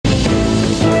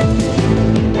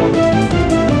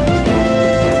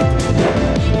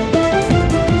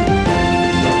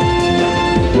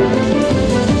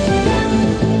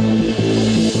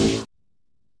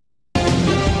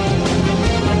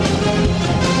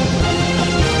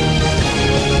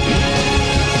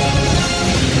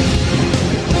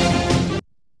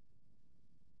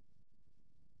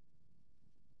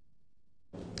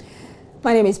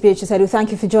My name is Beatrice Edu.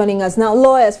 Thank you for joining us. Now,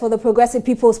 lawyers for the Progressive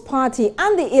People's Party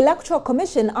and the Electoral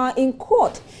Commission are in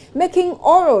court making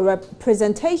oral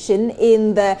representation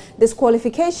in the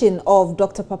disqualification of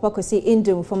Dr. Papakwesi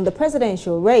Indum from the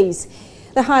presidential race.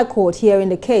 The High Court hearing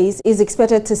the case is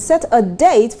expected to set a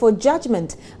date for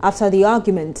judgment after the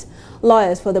argument.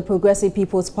 Lawyers for the Progressive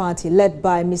People's Party, led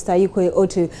by Mr. Ikwe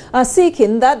Otu, are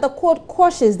seeking that the court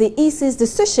quashes the EC's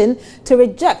decision to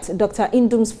reject Dr.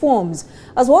 Indum's forms,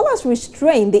 as well as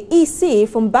restrain the EC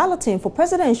from balloting for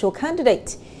presidential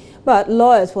candidate. But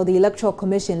lawyers for the Electoral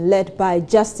Commission, led by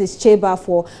Justice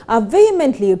Chebafor, are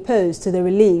vehemently opposed to the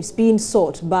reliefs being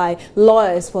sought by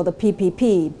lawyers for the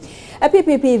PPP. A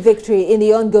PPP victory in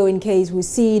the ongoing case will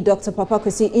see Dr.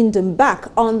 Papakwesi Indum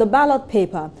back on the ballot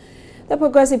paper. The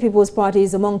Progressive People's Party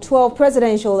is among 12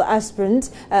 presidential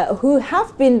aspirants who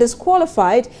have been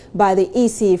disqualified by the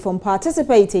EC from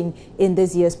participating in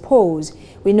this year's polls.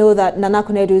 We know that Nana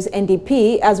Konnedu's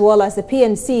NDP as well as the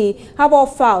PNC have all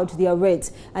filed their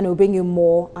writs, and we'll bring you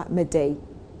more at midday.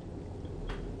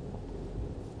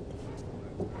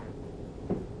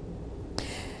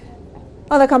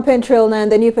 On the campaign trail now,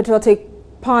 the New Patriotic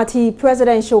Party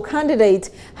presidential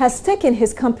candidate has taken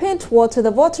his campaign tour to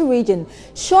the Volta region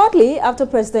shortly after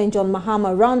President John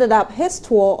Mahama rounded up his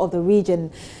tour of the region.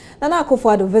 Nana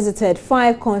Akufo-Addo visited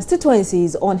 5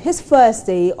 constituencies on his first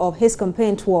day of his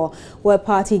campaign tour, where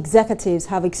party executives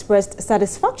have expressed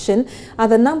satisfaction at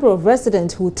the number of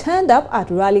residents who turned up at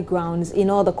rally grounds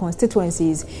in all the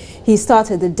constituencies. He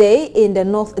started the day in the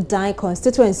North Dai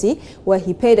constituency, where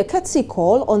he paid a courtesy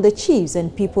call on the chiefs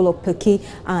and people of Peki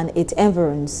and its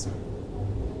environs.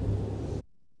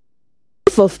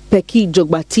 Chief of Peki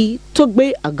Jogbati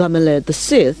Togbe Agamele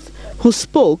VI, who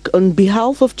spoke on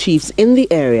behalf of chiefs in the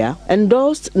area,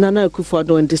 endorsed Nana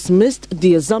Akufo-Addo and dismissed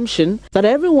the assumption that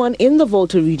everyone in the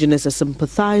Volta region is a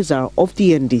sympathizer of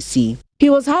the NDC. He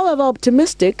was, however,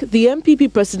 optimistic the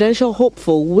MPP presidential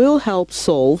hopeful will help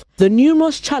solve the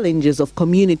numerous challenges of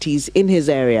communities in his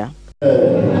area.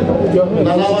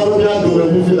 Nana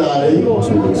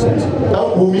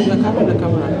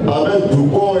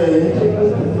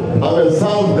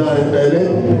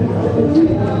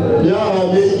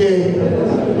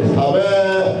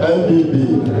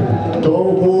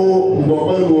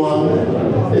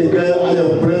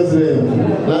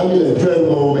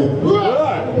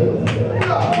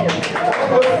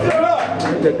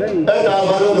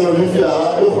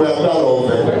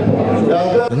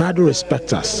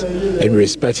respect us and we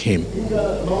respect him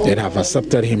and have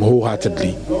accepted him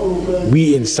wholeheartedly.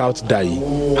 We in South Dai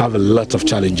have a lot of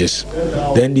challenges.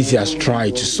 The NDC has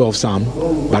tried to solve some,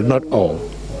 but not all.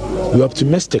 We're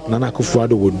optimistic Nana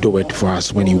Akufo-Addo will do it for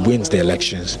us when he wins the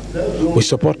elections. We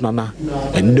support Nana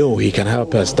and know he can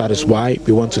help us. That is why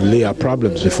we want to lay our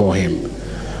problems before him.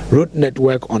 Road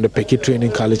network on the Peki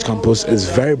Training College campus is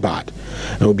very bad,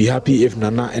 and we'll be happy if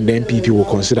Nana and the MPP will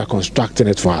consider constructing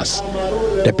it for us.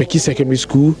 The Peki Secondary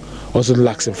School also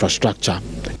lacks infrastructure.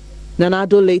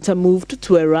 Nana-Addo later moved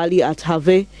to a rally at Have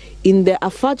in the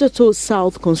Afajato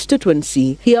South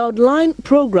constituency. He outlined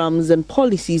programs and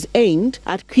policies aimed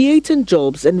at creating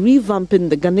jobs and revamping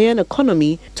the Ghanaian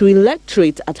economy to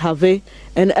electorate at Have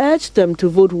and urged them to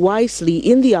vote wisely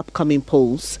in the upcoming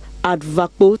polls. At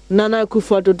Vakpo, Nana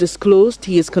Akufo-Addo disclosed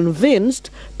he is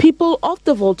convinced people of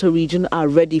the Volta region are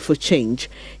ready for change.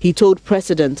 He told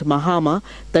President Mahama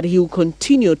that he will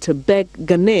continue to beg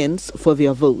Ghanaians for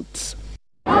their votes.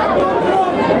 2008,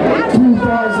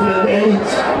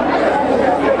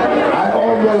 I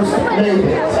almost made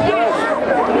it.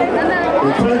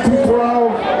 In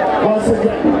 2012, once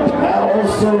again, I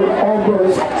also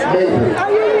almost made it.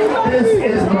 This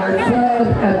is my third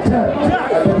attempt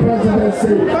at the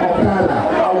presidency of Ghana.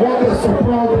 I want the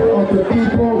support of the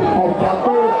people of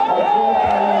Bako, of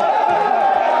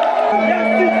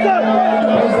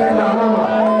President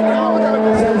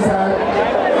Mahama says that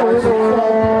I should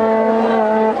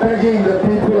stop begging the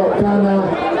people of Ghana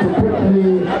to put me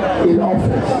in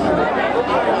office. I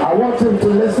want him to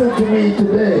listen to me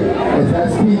today as I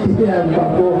speak here in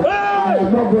Bako. I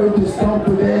am not going to stop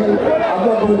today. I'm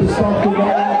not going to stop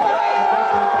tomorrow.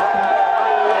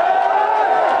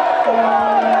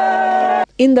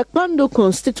 In the Kpando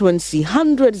constituency,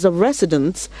 hundreds of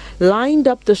residents lined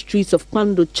up the streets of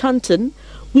Kpando chanting,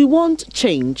 "We want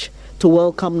change," to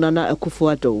welcome Nana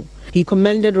Akufo-Addo. He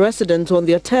commended residents on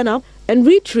their turn-up and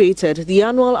reiterated the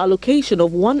annual allocation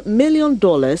of $1 million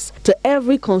to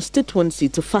every constituency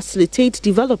to facilitate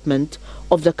development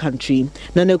of the country.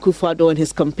 Nana Akufo-Addo and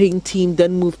his campaign team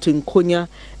then moved to Nkonya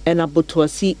and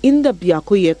Abotoasi in the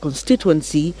Biakoye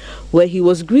constituency, where he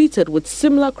was greeted with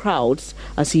similar crowds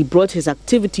as he brought his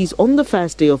activities on the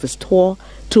first day of his tour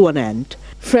to an end.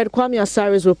 Fred Kwame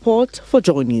Asari's report for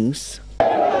Joy News.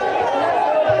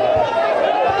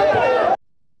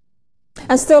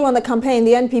 And still on the campaign,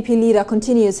 the NPP leader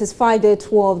continues his 5-day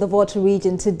tour of the Volta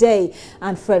region today.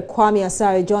 And Fred Kwame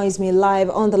Asari joins me live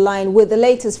on the line with the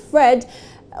latest. Fred,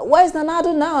 where's Nana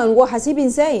Addo now and what has he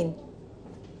been saying?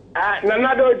 Nana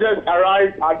Addo just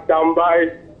arrived at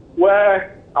Dambai,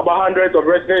 where about hundreds of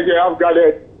residents here have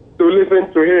gathered to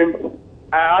listen to him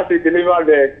as he delivered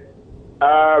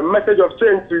the message of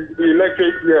change to the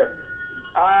electorate here.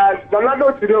 Nana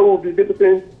Addo today will be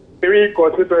visiting 3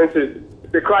 constituencies: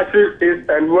 the Krachi East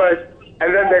and West,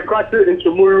 and then the Krachi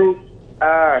Inchimuru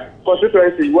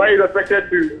constituency, where he is expected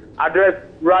to address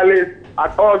rallies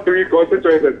at all 3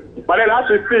 constituencies. But then as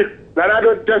we speak, Nana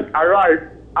Addo just arrived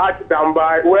at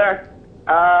Dambai, where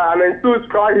an enthused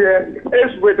crowd here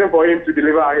is waiting for him to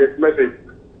deliver his message.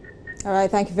 All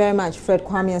right, thank you very much, Fred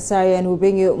Kwame Asari, and we'll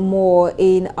bring you more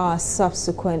in our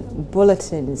subsequent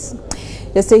bulletins.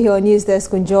 Just stay here on News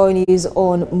Desk and join News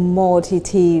on Multi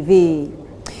TV.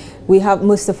 We have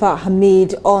Mustafa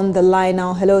Hamid on the line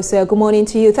now. Hello, sir. Good morning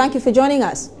to you. Thank you for joining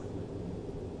us.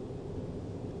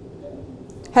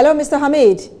 Hello, Mr.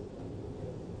 Hamid.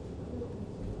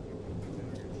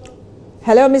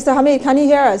 Hello, Mr. Hamid. Can you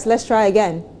hear us? Let's try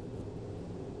again.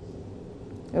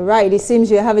 All right. It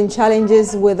seems you're having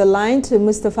challenges with the line to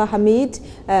Mustafa Hamid,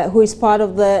 who is part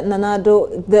of the Nana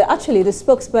Addo, the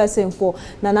spokesperson for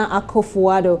Nana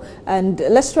Akufo-Addo. And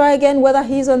let's try again whether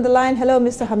he's on the line. Hello,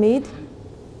 Mr. Hamid.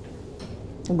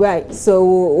 Right, so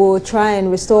we'll try and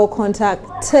restore contact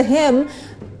to him.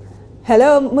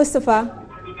 Hello, Mustafa.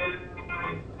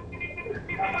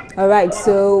 All right,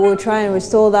 so we'll try and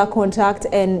restore that contact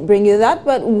and bring you that.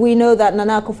 But we know that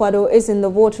Nana Akufo-Addo is in the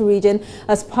Volta region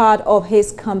as part of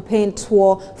his campaign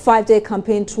tour, 5-day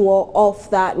campaign tour of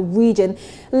that region.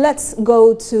 Let's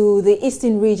go to the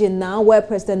eastern region now, where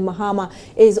President Mahama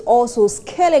is also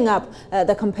scaling up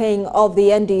the campaign of the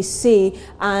NDC.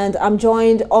 And I'm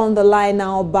joined on the line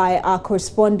now by our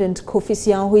correspondent, Kofi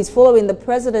Sian, who is following the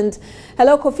president.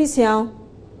 Hello, Kofi Sian.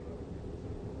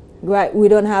 Right, we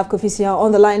don't have Kofi Sian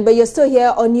on the line, but you're still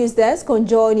here on News Desk on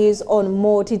Joy News on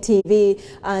Multi TV,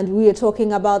 and we are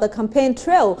talking about the campaign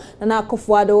trail. Nana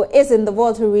Akufo-Addo is in the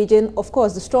Volta region, of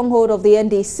course, the stronghold of the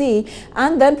NDC,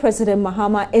 and then President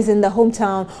Mahama is in the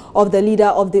hometown of the leader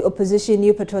of the opposition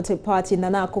New Patriotic Party,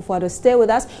 Nana Akufo-Addo. Stay with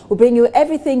us. We'll bring you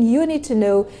everything you need to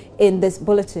know in this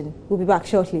bulletin. We'll be back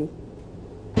shortly.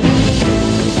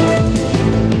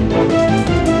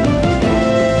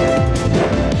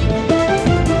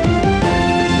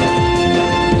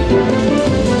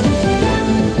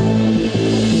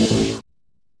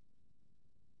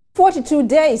 42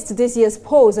 days to this year's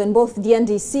polls, and both the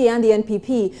NDC and the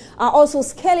NPP are also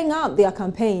scaling up their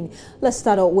campaign. Let's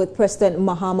start out with President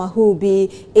Mahama, who will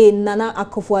be in Nana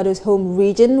Akufo-Addo's home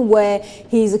region, where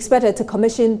he's expected to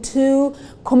commission 2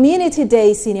 community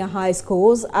day senior high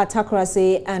schools at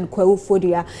Takoradi and Kwahu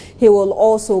Fodua. He will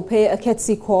also pay a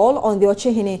courtesy call on the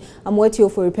Ochehini Amweti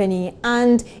Oforipeni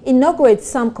and inaugurate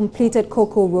some completed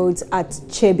cocoa roads at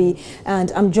Chebi.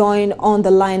 And I'm joined on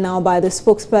the line now by the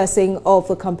spokesperson of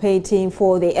the campaign team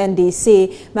for the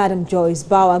NDC, Madam Joyce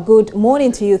Bauer. Good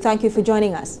morning to you. Thank you for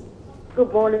joining us.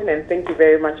 Good morning, and thank you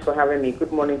very much for having me.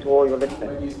 Good morning to all your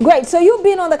listeners. Great. So you've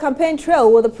been on the campaign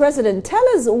trail with the president. Tell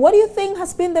us, what do you think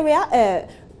has been the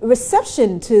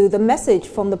reception to the message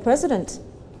from the president?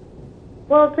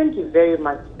 Well, thank you very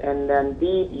much. And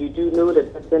indeed, you do know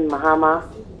that President Mahama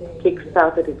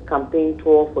kick-started his campaign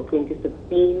tour for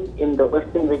 2016 in the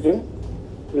Western region.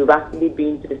 We've actually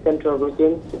been to the Central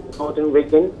region, to the Northern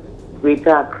region,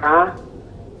 Greater Accra,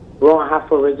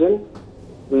 Ron-Ahafo region.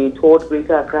 We toured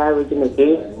Greater Accra region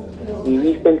again. We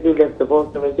recently left the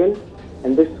Volta region,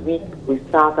 and this week we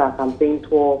start our campaign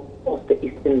tour of the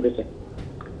Eastern region.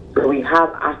 So we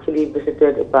have actually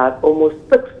visited about almost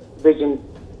 6 regions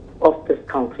of this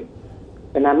country.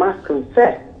 And I must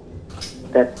confess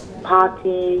that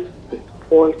party is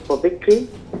poised for victory.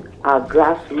 Our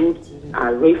grassroots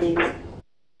are ready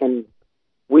and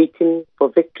waiting for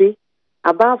victory.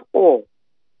 Above all,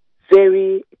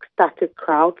 very ecstatic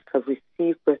crowds have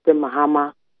received President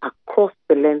Mahama across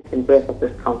the length and breadth of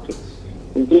this country.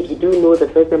 Indeed, you do know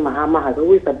that President Mahama has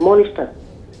always admonished us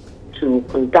to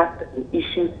conduct an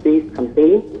issues-based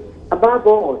campaign. Above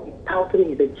all, he's touting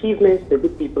his achievements to the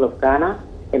good people of Ghana.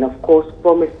 and of course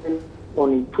promising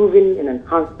on improving and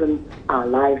enhancing our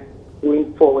lives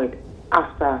going forward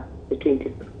after the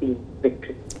 2016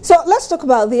 victory. So let's talk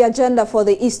about the agenda for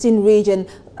the Eastern region.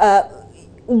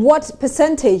 What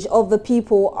percentage of the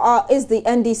people is the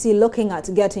NDC looking at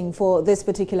getting for this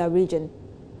particular region?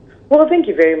 Well, thank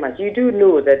you very much. You do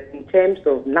know that in terms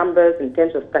of numbers, in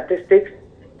terms of statistics,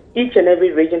 each and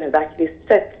every region has actually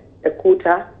set a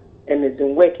quota and has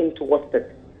been working towards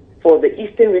it. For the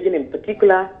Eastern region in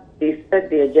particular, they set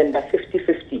the agenda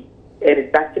 50-50. And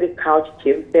it's actually couched,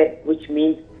 which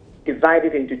means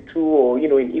divided into two or,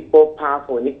 in equal parts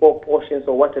or in equal portions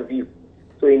or what have you.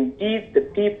 So indeed, the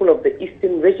people of the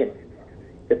Eastern region,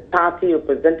 the party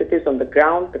representatives on the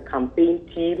ground, the campaign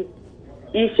team,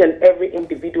 each and every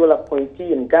individual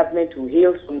appointee in government who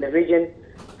hails from the region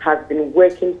has been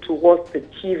working towards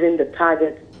achieving the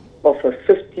target of a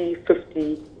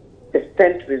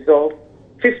 50-50% result,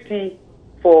 50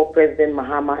 for President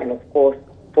Mahama and, of course,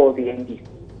 for the NDC.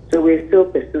 So we're still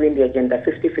pursuing the agenda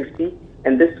 50-50,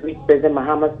 and this week President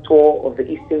Mahama's tour of the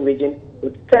Eastern region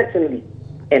would certainly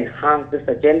enhance this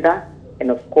agenda and,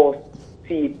 of course,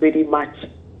 see it pretty much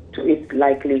to its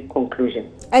likely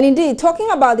conclusion. And indeed, talking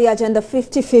about the agenda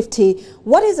 50-50,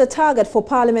 what is the target for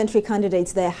parliamentary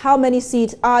candidates there? How many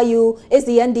seats is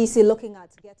the NDC looking at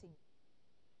getting?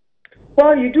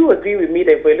 Well, you do agree with me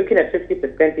that if we're looking at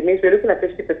 50%, it means we're looking at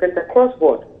 50% across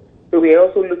board. So we are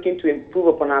also looking to improve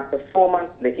upon our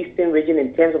performance in the Eastern region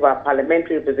in terms of our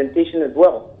parliamentary representation as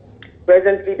well.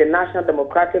 Presently, the National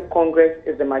Democratic Congress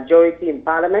is the majority in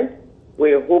parliament.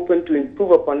 We are hoping to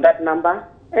improve upon that number.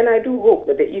 And I do hope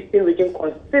that the Eastern region,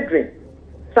 considering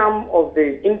some of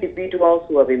the individuals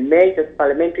who have emerged as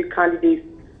parliamentary candidates,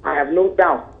 I have no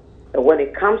doubt that when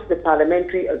it comes to the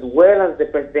parliamentary as well as the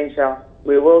presidential,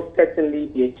 we will certainly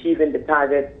be achieving the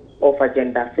target of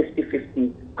Agenda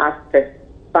 50-50 as set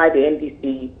by the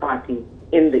NDC party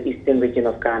in the Eastern region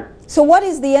of Ghana. So what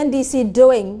is the NDC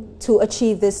doing to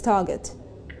achieve this target?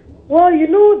 Well, you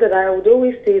know that I would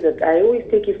always say that I always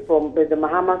take it from President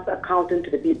Mahama's Accounting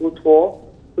to the People tour,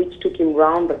 which took him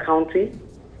round the country.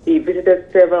 He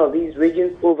visited several of these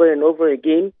regions over and over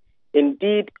again.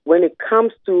 Indeed, when it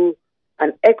comes to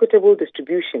an equitable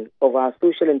distribution of our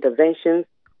social interventions,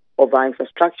 of our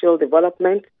infrastructural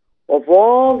development, of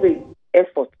all the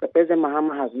efforts that President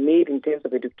Mahama has made in terms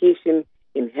of education,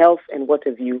 in health and what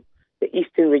have you, the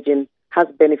Eastern region has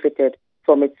benefited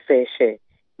from its fair share.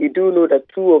 You do know that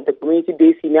two of the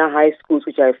community-day senior high schools,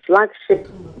 which are a flagship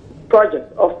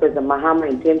project of President Mahama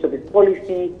in terms of his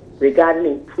policy regarding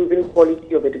improving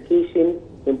quality of education,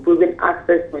 improving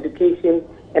access to education,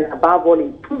 and above all,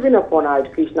 improving upon our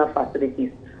educational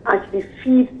facilities, actually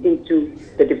feeds into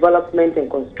the development and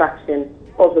construction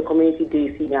of the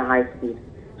community-day senior high schools.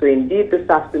 So indeed, this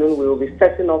afternoon we will be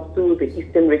setting off to the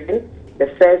Eastern region. The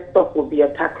first stop will be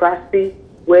at Takrasi,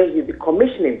 where he'll be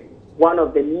commissioning one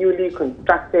of the newly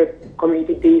constructed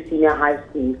community-day senior high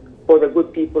schools for the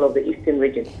good people of the Eastern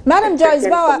region. Madam Joyce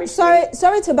Bauer,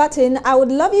 sorry to butt in. I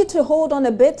would love you to hold on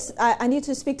a bit. I need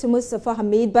to speak to Mustafa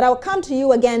Hamid, but I'll come to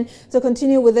you again to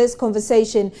continue with this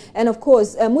conversation. And of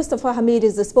course, Mustafa Hamid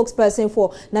is the spokesperson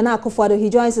for Nana Akufo-Addo. He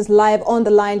joins us live on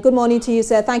the line. Good morning to you,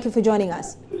 sir. Thank you for joining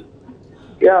us.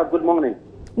 Yeah, good morning.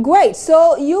 Great.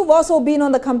 So you've also been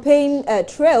on the campaign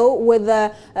trail with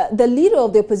the leader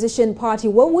of the opposition party.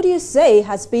 What would you say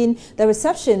has been the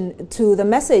reception to the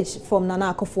message from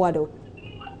Nana Akufo-Addo?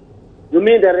 You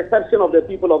mean the reception of the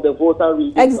people of the voter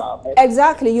region?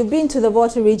 Exactly. You've been to the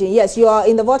voter region. Yes, you are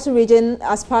in the voter region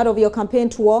as part of your campaign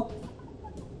tour.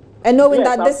 And knowing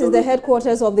that this is the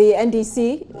headquarters of the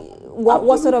NDC,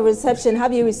 what sort of reception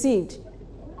have you received?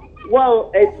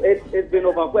 Well, it's been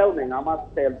overwhelming, I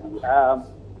must tell you.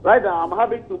 Right now, I'm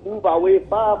having to move away,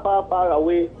 far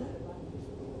away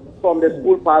from the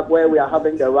school park where we are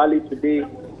having the rally today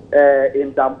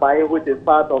in Dampai, which is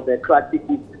part of the Kratik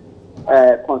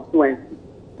constituency.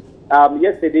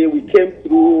 Yesterday, we came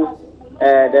through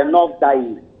the North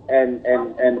Dai and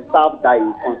South Dai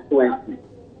constituency.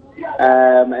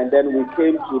 And then we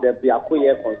came to the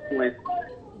Biakoye constituency.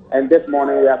 And this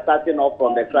morning, we are starting off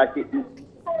from the Kratik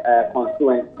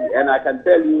constituency. And I can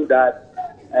tell you that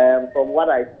from what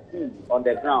I see on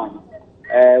the ground,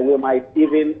 we might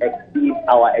even exceed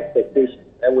our expectations.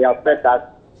 And we have said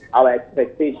that our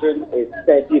expectation is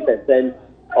 30%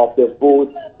 of the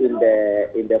vote in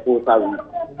the voter region.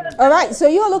 All right, so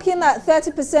you're looking at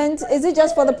 30%. Is it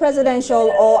just for the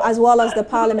presidential or as well as the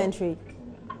parliamentary?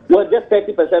 Well, just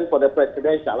 30% for the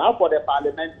presidential. And for the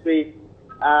parliamentary,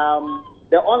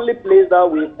 the only place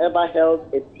that we've ever held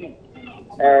a seat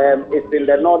is in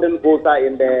the northern voter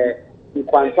in the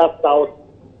Kwanta South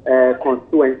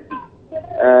constituency.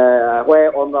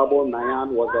 where Honorable Nayan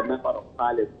was a member of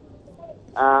parliament.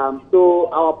 So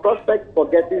our prospects for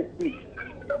getting seats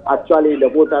actually in the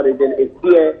Volta region is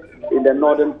here in the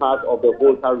northern part of the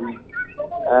Volta region.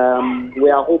 We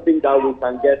are hoping that we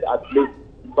can get at least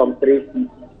some 3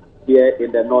 seats here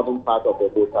in the northern part of the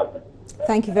Volta region.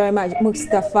 Thank you very much.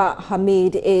 Mustafa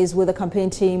Hamid is with the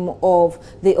campaign team of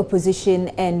the opposition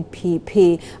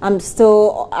NPP.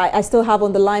 I still have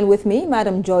on the line with me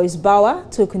Madam Joyce Bauer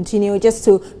to continue, just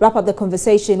to wrap up the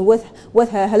conversation with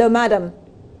her. Hello, Madam.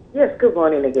 Yes, good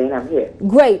morning again. I'm here.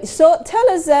 Great. So tell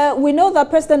us, we know that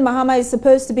President Mahama is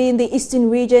supposed to be in the eastern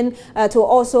region to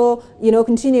also,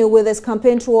 continue with his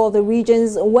campaign through all the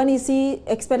regions. When is he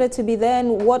expected to be there,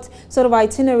 and what sort of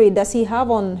itinerary does he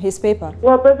have on his paper?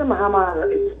 Well, President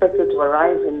Mahama is expected to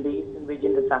arrive in the eastern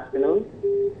region this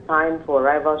afternoon. Time for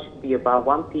arrival should be about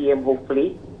 1 p.m.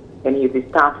 hopefully, and he'll be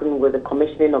starting with the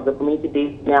commissioning of the Community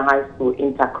Day Senior High School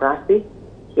in Takrasi.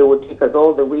 He will take us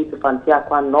all the way to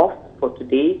Fantiakwa North for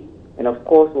today, and of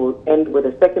course we'll end with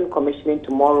a second commissioning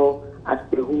tomorrow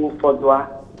at Pehu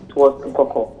Fodwa towards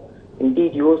Nkoko.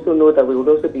 Indeed, you also know that we will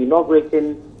also be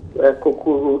inaugurating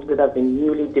Cocoa routes that have been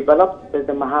newly developed.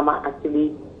 President Mahama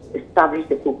actually established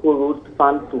the Cocoa Roads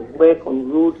Fund to work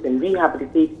on roads and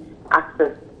rehabilitate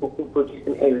access to cocoa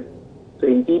producing areas. So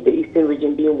indeed, the eastern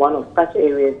region being one of such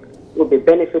areas will be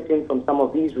benefiting from some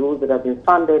of these roads that have been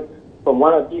funded from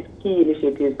one of these key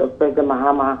initiatives of President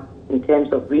Mahama in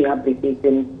terms of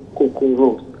rehabilitating cocoa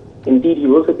roads. Indeed, he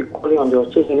will also be calling on the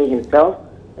Ochehene himself,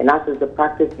 and as is the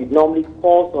practice, he normally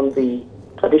calls on the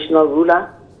traditional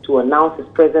ruler to announce his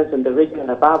presence in the region, and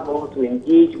above all, to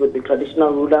engage with the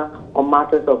traditional ruler on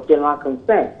matters of general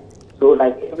concern. So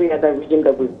like every other region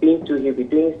that we've been to, he'll be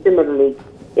doing similarly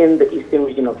in the eastern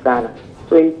region of Ghana.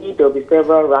 So indeed, there'll be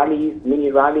several rallies,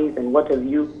 mini rallies, and what have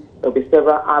you. There'll be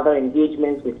several other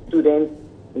engagements with students.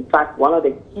 In fact, one of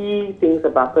the key things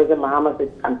about President Mahama's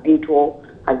campaign tour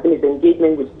has been his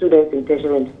engagement with students in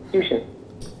tertiary institutions.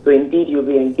 So indeed, you'll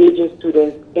be engaging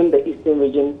students in the eastern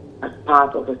region as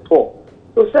part of the tour.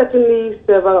 So certainly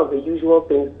several of the usual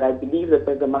things. I believe that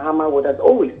President Mahama would, as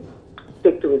always,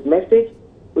 stick to his message,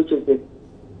 which is the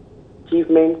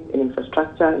achievements in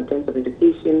infrastructure in terms of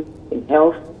education, in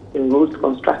health, in roads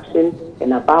construction,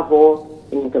 and above all,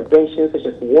 in interventions such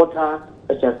as water,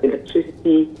 such as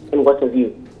electricity, and what have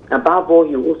you. Above all,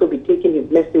 he will also be taking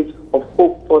his message of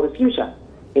hope for the future.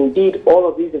 Indeed, all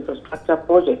of these infrastructure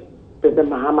projects President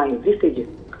Mahama envisages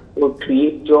will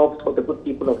create jobs for the good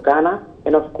people of Ghana,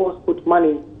 and of course put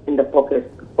money in the pockets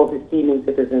of the senior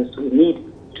citizens who need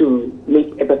to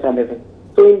make a better living.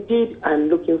 So indeed, I'm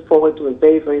looking forward to a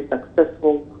very, very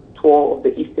successful tour of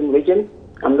the eastern region.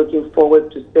 I'm looking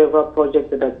forward to several projects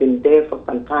that have been there for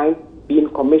some time, being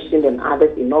commissioned and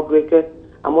others inaugurated.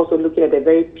 I'm also looking at a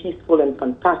very peaceful and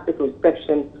fantastic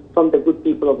reception from the good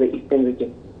people of the eastern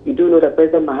region. You do know that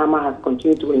President Mahama has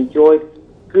continued to enjoy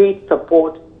great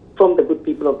support from the good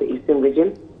people of the eastern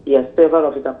region. He has several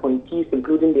of his appointees,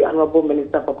 including the Honorable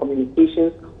Minister for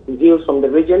Communications, who hails from the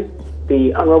region.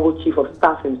 The Honorable Chief of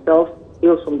Staff himself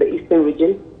hails from the eastern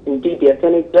region. Indeed, the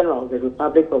Attorney General of the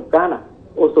Republic of Ghana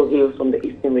also hails from the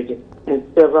eastern region, and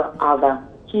several other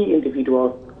key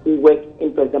individuals who work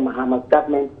in President Mahama's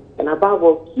government, and above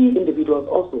all, key individuals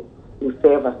also who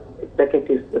serve as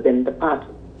executives within the party.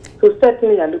 So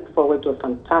certainly I look forward to a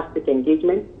fantastic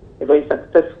engagement, a very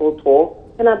successful tour,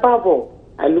 and above all,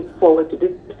 I look forward to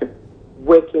this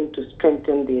working to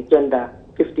strengthen the agenda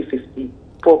 50-50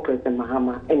 for President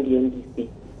Mahama and the NDC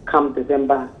come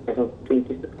December 7,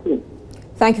 2016.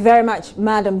 Thank you very much,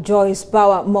 Madam Joyce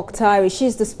Bauer Mokhtari.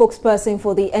 She's the spokesperson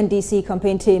for the NDC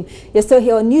campaign team. You're still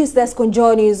here on News Desk on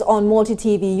Joy News on Multi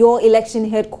TV, your election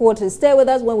headquarters. Stay with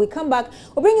us. When we come back,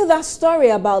 we'll bring you that story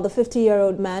about the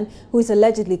 50-year-old man who is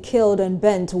allegedly killed and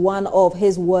burnt one of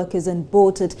his workers and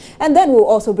bolted. And then we'll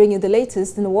also bring you the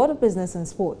latest in the world of business and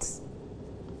sports.